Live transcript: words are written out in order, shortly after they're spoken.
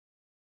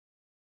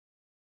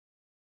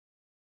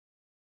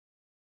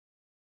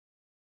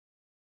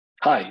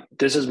Hi,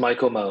 this is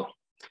Michael Mo.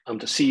 I'm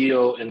the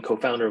CEO and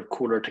co-founder of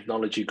KULR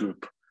Technology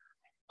Group.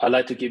 I'd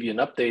like to give you an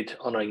update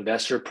on our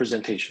investor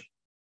presentation.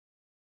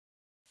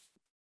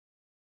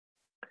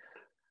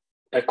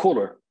 At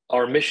KULR,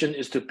 our mission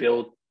is to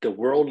build the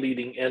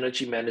world-leading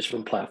energy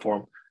management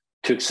platform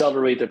to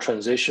accelerate the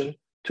transition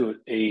to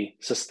a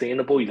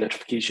sustainable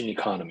electrification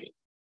economy.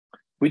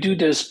 We do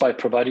this by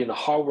providing a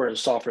hardware and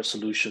software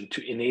solution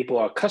to enable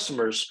our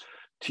customers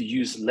to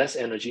use less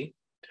energy,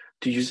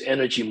 to use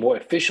energy more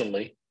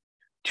efficiently,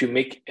 to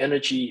make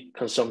energy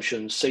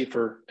consumption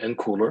safer and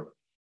cooler,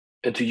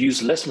 and to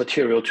use less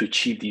material to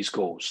achieve these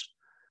goals.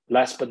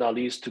 Last but not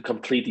least, to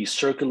complete the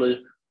circular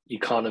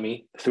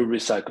economy through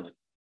recycling.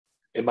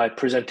 And my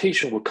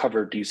presentation will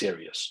cover these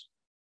areas.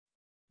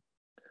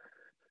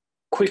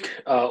 Quick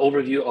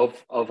overview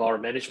of our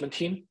management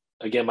team.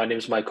 Again, my name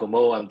is Michael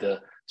Mo. I'm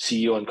the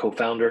CEO and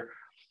co-founder.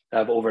 I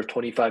have over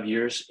 25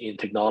 years in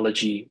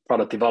technology,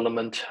 product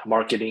development,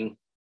 marketing,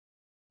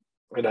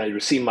 and I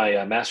received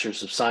my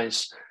Master's of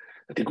Science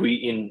degree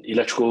in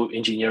electrical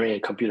engineering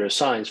and computer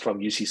science from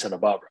UC Santa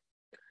Barbara.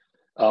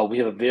 We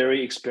have a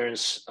very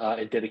experienced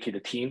and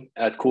dedicated team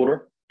at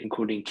KULR,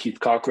 including Keith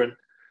Cochran,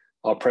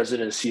 our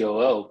president and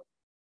COO.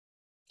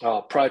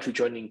 Prior to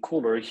joining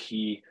KULR,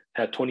 he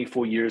had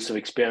 24 years of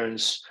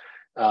experience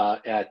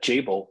at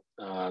Jabil.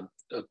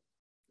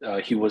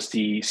 He was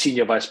the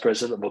senior vice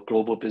president of a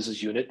global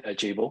business unit at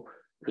Jabil,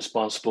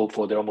 responsible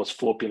for their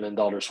almost $4 billion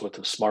worth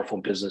of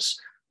smartphone business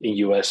in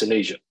US and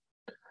Asia.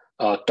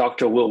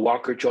 Dr. Will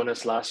Walker joined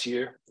us last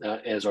year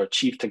as our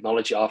Chief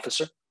Technology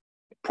Officer.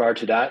 Prior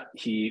to that,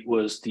 he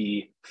was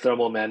the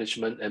thermal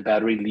management and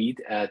battery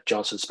lead at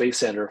Johnson Space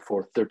Center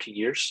for 13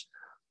 years.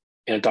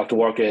 And Dr.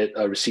 Walker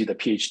received a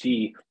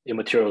PhD in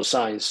material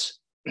science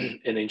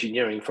and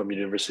engineering from the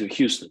University of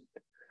Houston.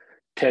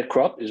 Ted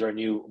Krupp is our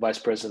new Vice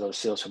President of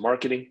Sales and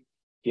Marketing.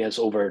 He has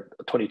over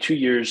 22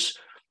 years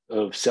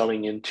of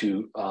selling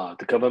into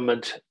the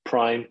government,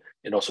 prime,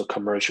 and also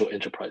commercial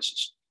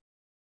enterprises.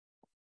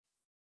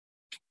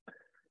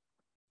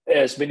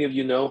 As many of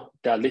you know,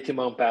 that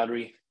lithium-ion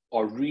battery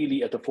are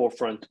really at the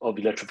forefront of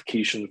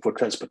electrification for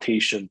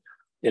transportation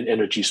and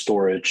energy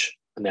storage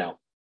now.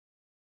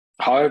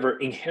 However,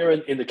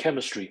 inherent in the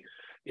chemistry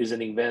is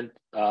an event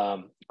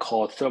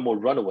called thermal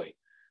runaway,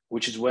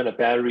 which is when a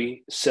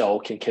battery cell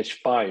can catch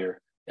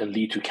fire and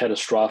lead to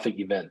catastrophic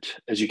event,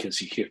 as you can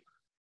see here.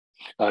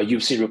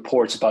 You've seen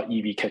reports about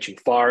EV catching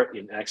fire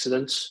in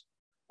accidents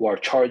while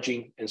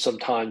charging and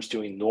sometimes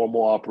during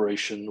normal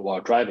operation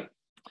while driving.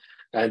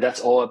 And that's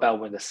all about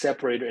when the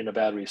separator in the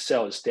battery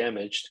cell is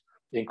damaged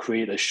and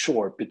create a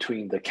short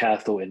between the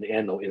cathode and the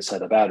anode inside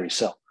the battery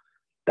cell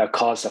that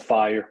causes a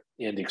fire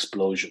and the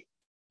explosion.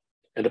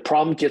 And the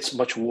problem gets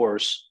much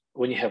worse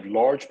when you have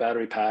large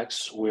battery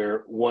packs where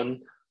one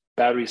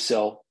battery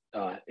cell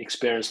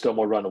experiences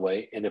thermal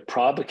runaway and it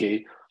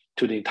propagates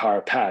to the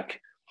entire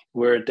pack,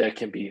 where there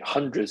can be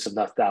hundreds, if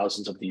not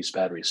thousands, of these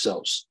battery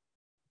cells.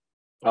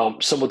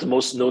 Some of the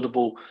most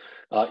notable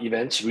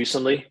events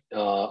recently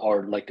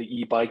are like the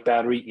e-bike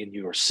battery in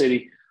New York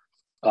City.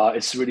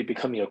 It's really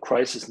becoming a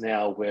crisis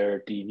now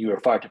where the New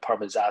York Fire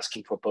Department is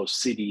asking for both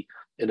city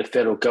and the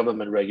federal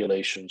government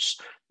regulations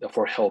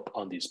for help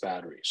on these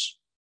batteries.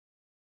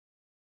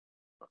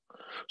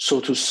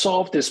 So to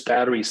solve this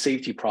battery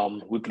safety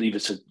problem, we believe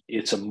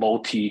it's a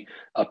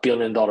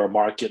multi-billion-dollar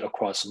market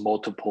across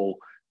multiple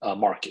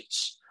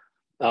markets.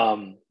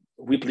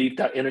 We believe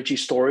that energy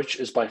storage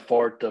is by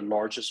far the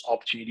largest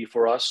opportunity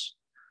for us.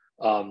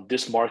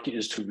 This market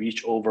is to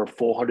reach over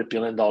 $400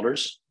 billion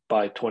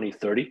by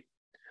 2030.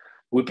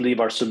 We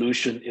believe our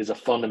solution is a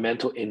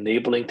fundamental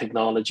enabling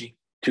technology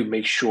to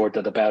make sure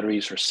that the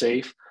batteries are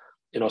safe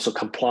and also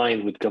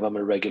compliant with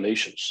government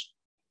regulations.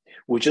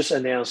 We just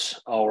announced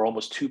our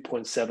almost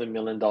 $2.7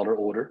 million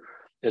order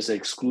as an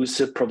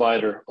exclusive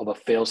provider of a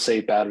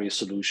fail-safe battery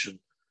solution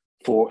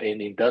for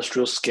an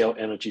industrial scale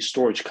energy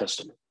storage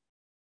customer.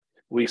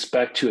 We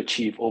expect to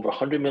achieve over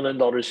 $100 million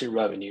in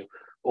revenue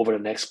over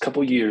the next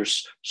couple of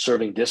years,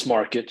 serving this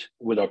market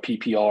with our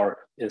PPR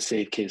and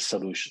SafeCase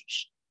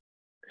solutions.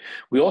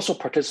 We also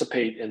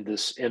participate in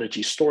this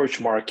energy storage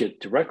market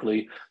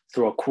directly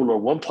through our KULR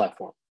ONE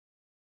Platform.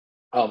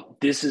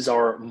 This is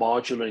our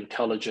modular,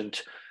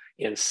 intelligent,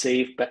 and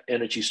safe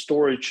energy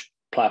storage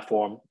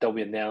platform that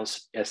we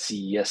announced at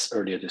CES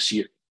earlier this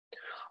year.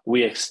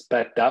 We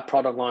expect that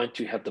product line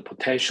to have the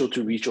potential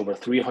to reach over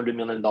 $300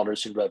 million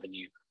in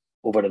revenue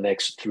over the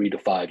next 3 to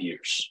 5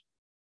 years.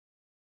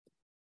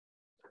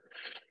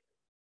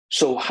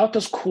 So how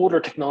does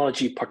KULR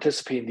Technology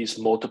participate in these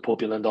multiple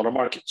billion-dollar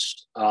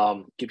markets?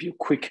 Give you a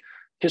quick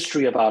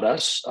history about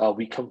us.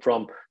 We come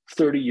from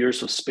 30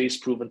 years of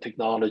space-proven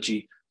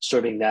technology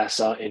serving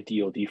NASA and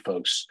DoD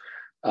folks.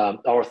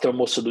 Our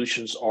thermal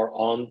solutions are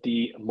on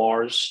the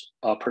Mars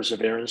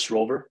Perseverance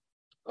rover.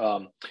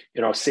 And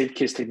our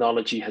SafeCase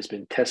technology has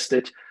been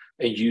tested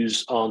and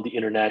used on the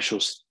International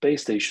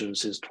Space Station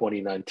since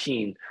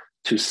 2019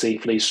 to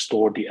safely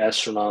store the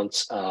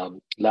astronauts'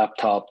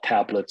 laptop,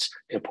 tablets,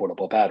 and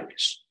portable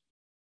batteries.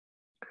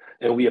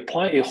 And we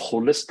apply a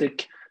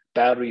holistic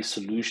battery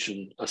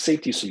solution, a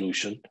safety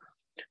solution.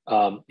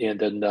 And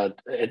then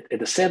at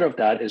the center of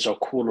that is our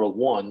KULR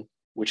ONE,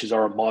 which is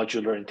our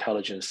modular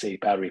intelligent safe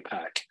battery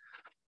pack.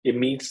 It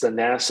meets the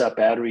NASA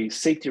battery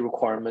safety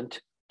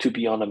requirement to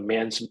be on a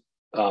manned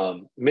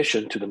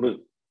mission to the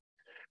moon.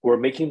 We're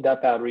making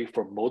that battery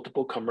for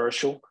multiple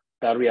commercial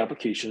battery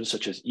applications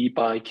such as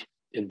e-bike,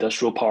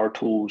 industrial power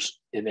tools,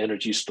 and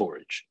energy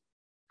storage.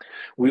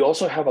 We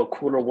also have a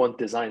KULR ONE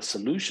design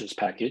solutions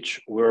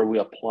package where we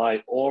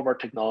apply all of our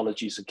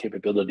technologies and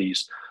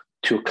capabilities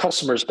to a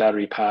customer's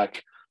battery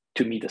pack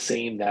to meet the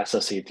same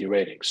NASA safety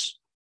ratings.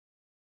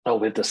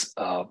 With this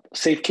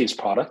SafeCase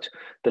product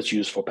that's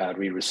used for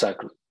battery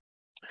recycling.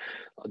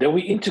 Then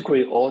we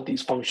integrate all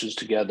these functions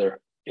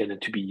together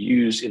and to be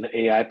used in the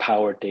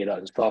AI-powered data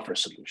and software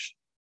solution.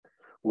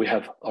 We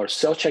have our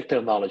cell check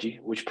technology,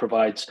 which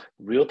provides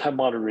real-time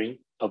monitoring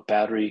of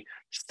battery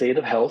state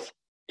of health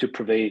to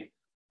provide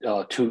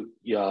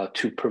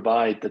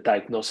the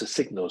diagnosis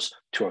signals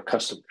to our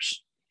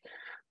customers.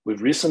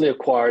 We've recently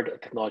acquired a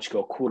technology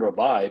called KULR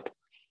Vibe,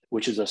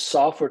 which is a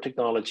software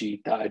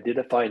technology that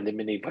identifies and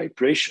eliminates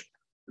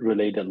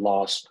vibration-related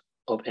loss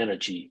of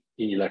energy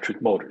in electric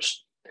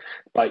motors.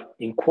 By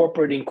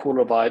incorporating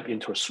KULR Vibe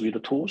into a suite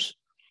of tools,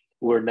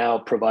 we're now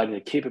providing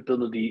the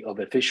capability of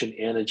efficient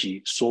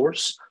energy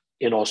source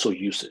and also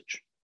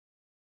usage.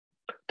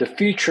 The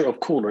future of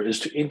KULR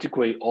is to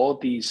integrate all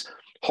these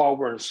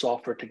hardware and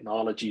software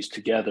technologies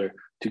together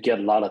to get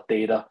a lot of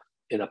data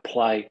and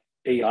apply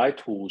AI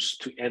tools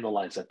to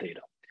analyze that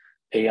data.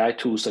 AI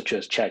tools such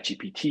as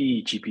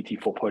ChatGPT, GPT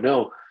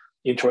 4.0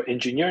 into our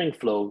engineering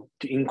flow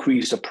to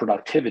increase the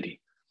productivity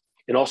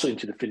and also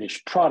into the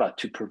finished product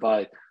to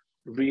provide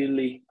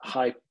really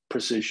high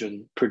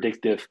precision,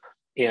 predictive,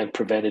 and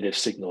preventative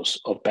signals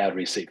of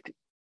battery safety.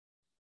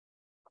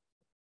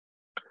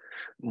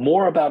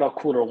 More about our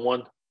KULR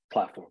ONE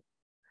platform.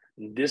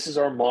 This is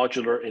our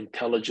modular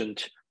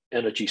intelligent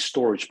energy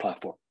storage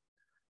platform.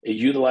 It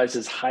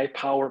utilizes high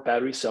power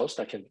battery cells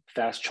that can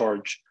fast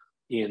charge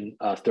in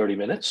 30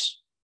 minutes.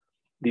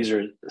 These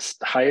are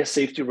highest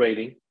safety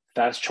rating,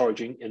 fast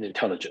charging, and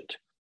intelligent.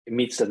 It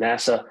meets the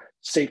NASA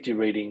safety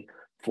rating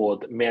for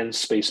the manned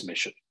space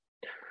mission.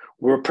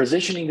 We're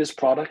positioning this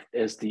product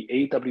as the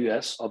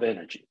AWS of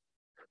energy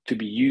to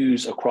be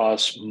used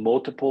across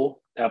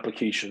multiple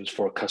applications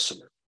for a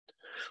customer.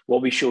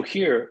 What we show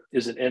here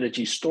is an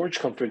energy storage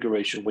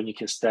configuration when you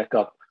can stack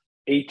up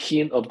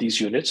 18 of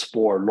these units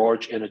for a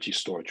large energy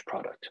storage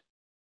product.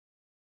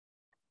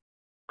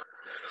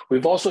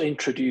 We've also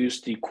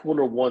introduced the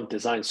KULR ONE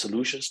Design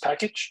Solutions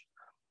package.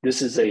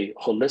 This is a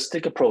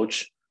holistic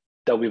approach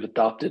that we've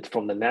adopted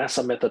from the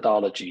NASA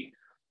methodology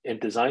and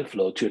design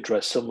flow to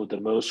address some of the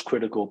most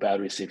critical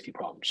battery safety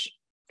problems.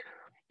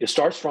 It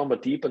starts from a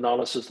deep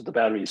analysis of the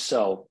battery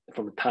itself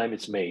from the time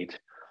it's made,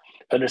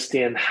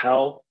 understand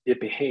how it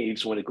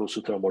behaves when it goes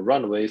through thermal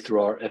runaway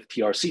through our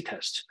FTRC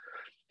test,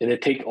 and then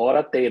take all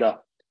that data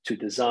to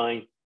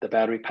design the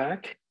battery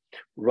pack,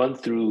 run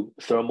through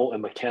thermal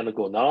and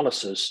mechanical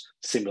analysis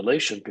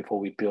simulation before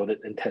we build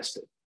it and test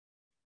it.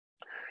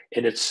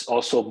 And it's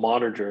also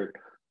monitored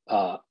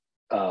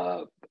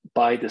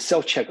by the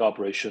self-check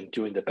operation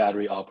during the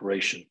battery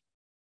operation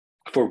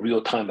for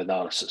real-time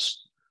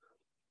analysis,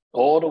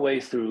 all the way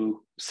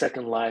through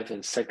second life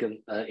and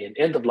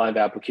end-of-life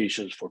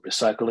applications for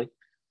recycling.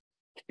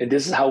 And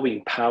this is how we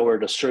empower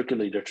the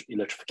circular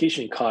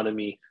electrification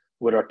economy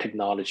with our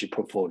technology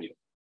portfolio.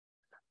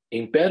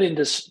 Embedded in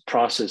this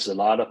process, a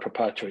lot of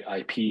proprietary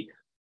IP,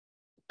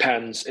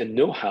 patents, and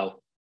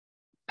know-how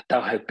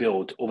that I have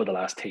built over the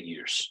last 10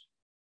 years.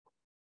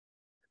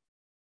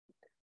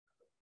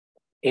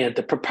 And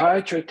the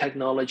proprietary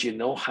technology and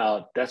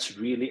know-how, that's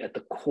really at the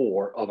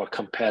core of our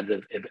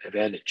competitive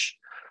advantage.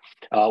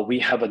 We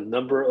have a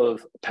number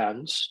of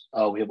patents.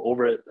 We have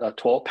over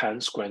 12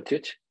 patents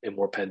granted and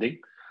more pending.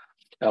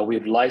 We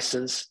have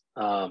licensed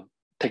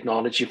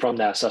technology from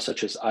NASA,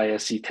 such as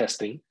ISC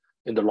testing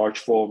in the large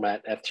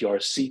format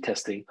FTRC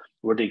testing.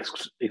 We're the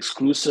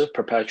exclusive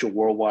perpetual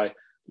worldwide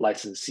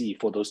licensee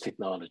for those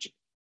technology.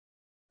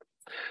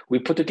 We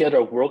put together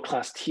a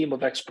world-class team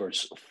of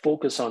experts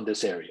focused on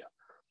this area.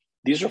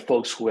 These are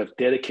folks who have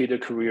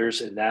dedicated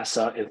careers in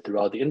NASA and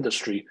throughout the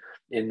industry,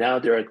 and now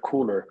they're at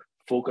KULR,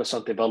 focused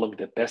on developing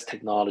the best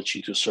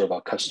technology to serve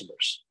our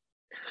customers.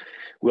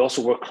 We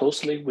also work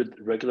closely with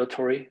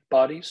regulatory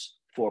bodies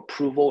for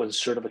approval and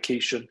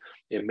certification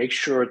and make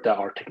sure that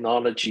our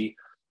technology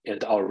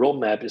and our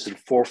roadmap is in the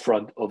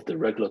forefront of the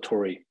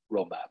regulatory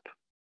roadmap.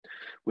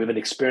 We have an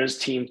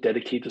experienced team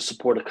dedicated to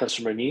support the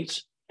customer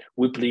needs.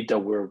 We believe that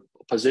we're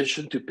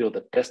positioned to build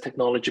the best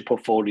technology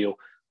portfolio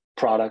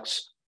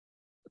products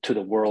to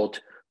the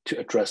world to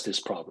address this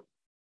problem.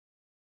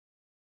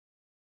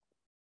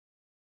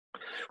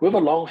 We have a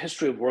long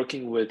history of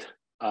working with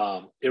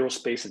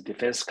aerospace and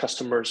defense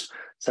customers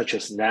such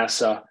as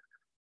NASA,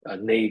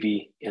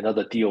 Navy, and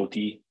other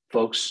DoD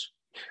folks,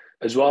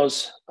 as well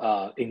as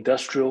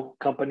industrial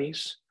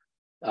companies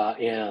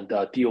and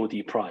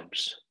DoD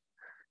primes.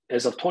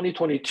 As of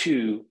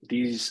 2022,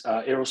 these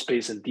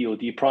aerospace and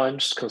DoD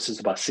primes consist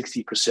about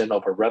 60%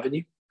 of our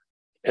revenue,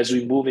 As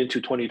we move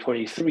into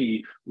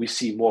 2023, we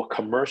see more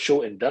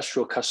commercial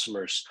industrial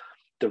customers,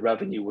 the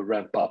revenue will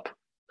ramp up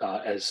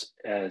as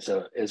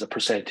a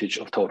percentage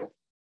of total.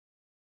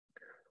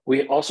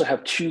 We also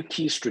have two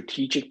key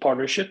strategic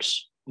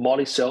partnerships,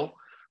 Molicel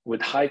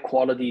with high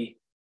quality,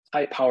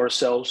 high power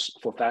cells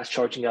for fast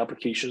charging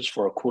applications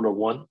for our KULR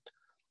ONE.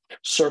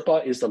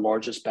 Serpa is the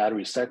largest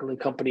battery recycling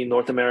company in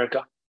North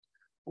America.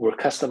 We're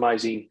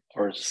customizing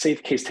our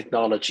safe case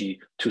technology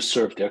to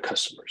serve their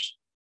customers.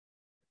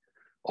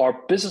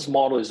 Our business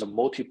model is a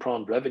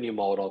multi-pronged revenue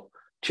model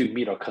to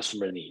meet our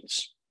customer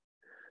needs.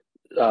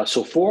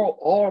 So for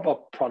all of our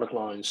product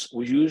lines,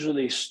 we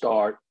usually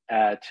start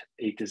at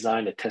a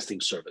design and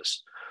testing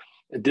service.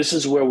 And this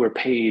is where we're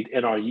paid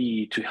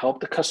NRE to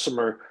help the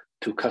customer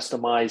to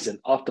customize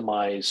and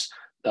optimize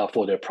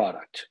for their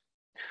product.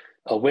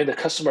 When the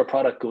customer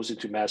product goes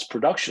into mass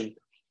production,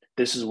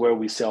 this is where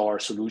we sell our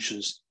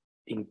solutions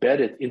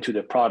embedded into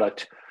the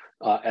product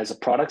as a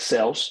product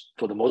sales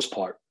for the most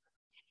part.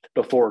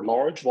 But for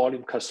large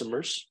volume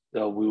customers,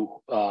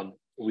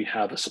 we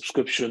have a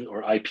subscription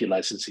or IP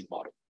licensing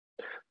model.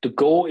 The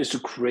goal is to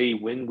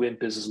create win-win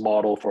business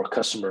model for a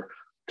customer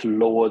to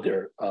lower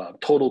their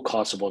total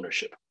cost of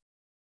ownership.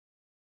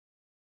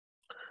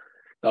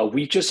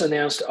 We just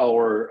announced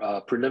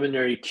our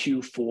preliminary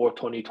Q4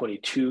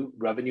 2022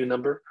 revenue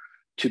number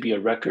to be a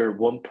record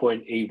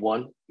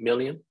 1.81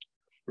 million,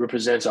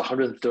 represents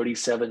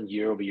 137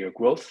 year-over-year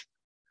growth.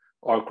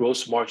 Our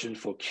gross margin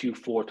for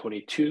Q4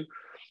 22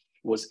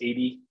 was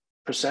 80%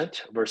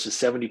 versus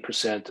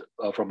 70%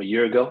 from a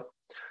year ago.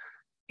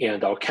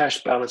 And our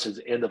cash balance at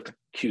the end of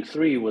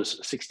Q3 was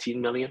 16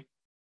 million.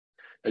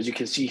 As you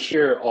can see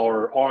here,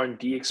 our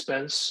R&D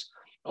expense,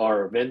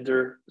 our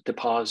vendor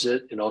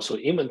deposit, and also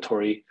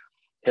inventory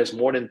has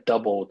more than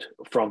doubled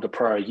from the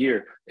prior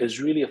year. It's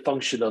really a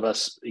function of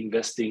us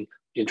investing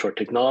into our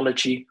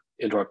technology,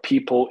 into our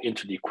people,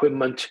 into the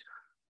equipment,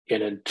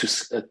 and then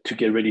to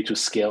get ready to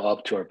scale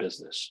up to our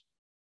business.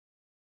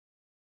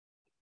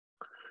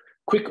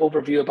 Quick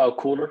overview about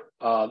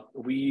KULR.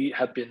 We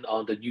have been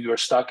on the New York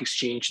Stock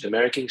Exchange, the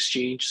American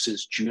Exchange,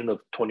 since June of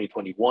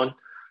 2021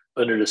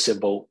 under the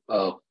symbol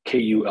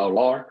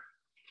KULR.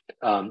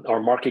 Our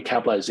market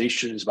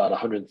capitalization is about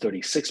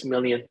 136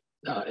 million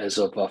as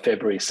of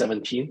February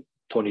 17,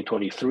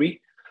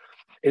 2023.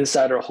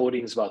 Insider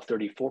holding is about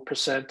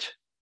 34%,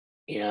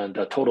 and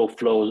the total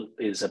flow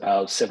is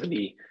about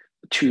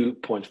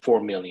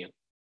 72.4 million.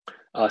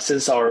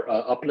 Since our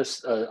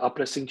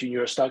uplisting to New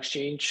York Stock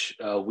Exchange,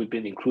 we've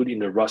been included in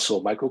the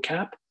Russell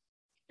Microcap,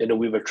 and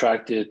we've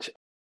attracted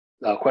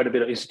quite a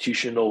bit of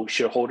institutional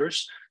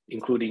shareholders,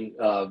 including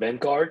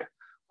Vanguard,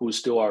 who's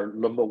still our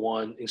number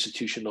one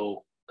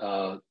institutional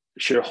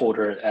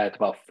shareholder at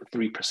about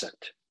 3%.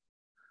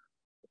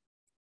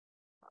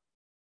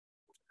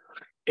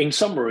 In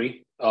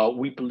summary,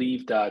 we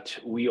believe that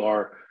we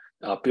are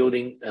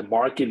building a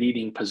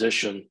market-leading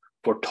position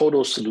for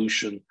total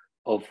solution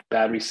of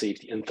battery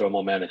safety and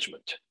thermal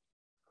management.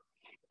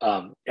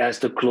 As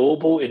the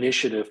global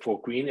initiative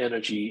for green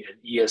energy and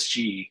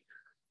ESG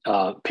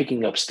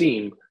picking up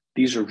steam,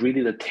 these are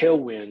really the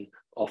tailwind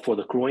for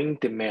the growing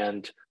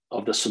demand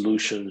of the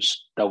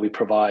solutions that we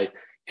provide,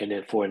 and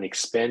then for an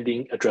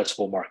expanding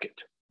addressable market.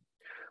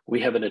 We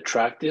have an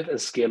attractive and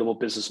scalable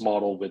business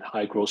model with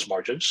high gross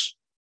margins,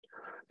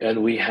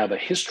 and we have a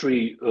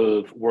history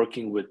of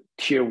working with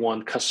tier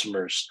one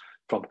customers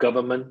from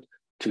government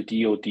to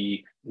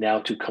DoD, now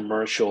to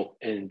commercial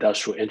and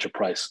industrial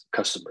enterprise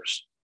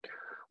customers.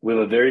 We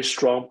have a very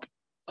strong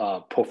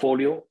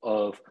portfolio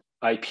of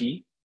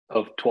IP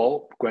of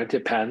 12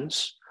 granted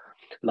patents,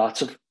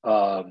 lots of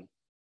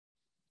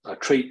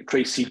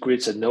trade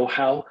secrets and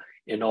know-how,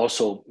 and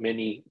also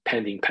many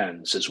pending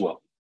patents as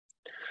well.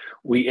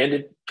 We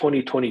ended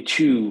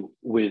 2022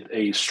 with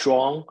a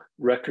strong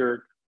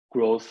record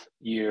growth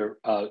year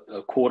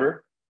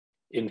quarter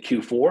in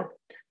Q4,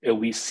 and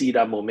we see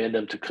that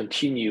momentum to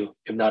continue,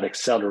 if not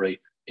accelerate,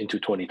 into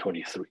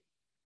 2023.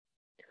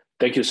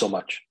 Thank you so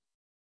much.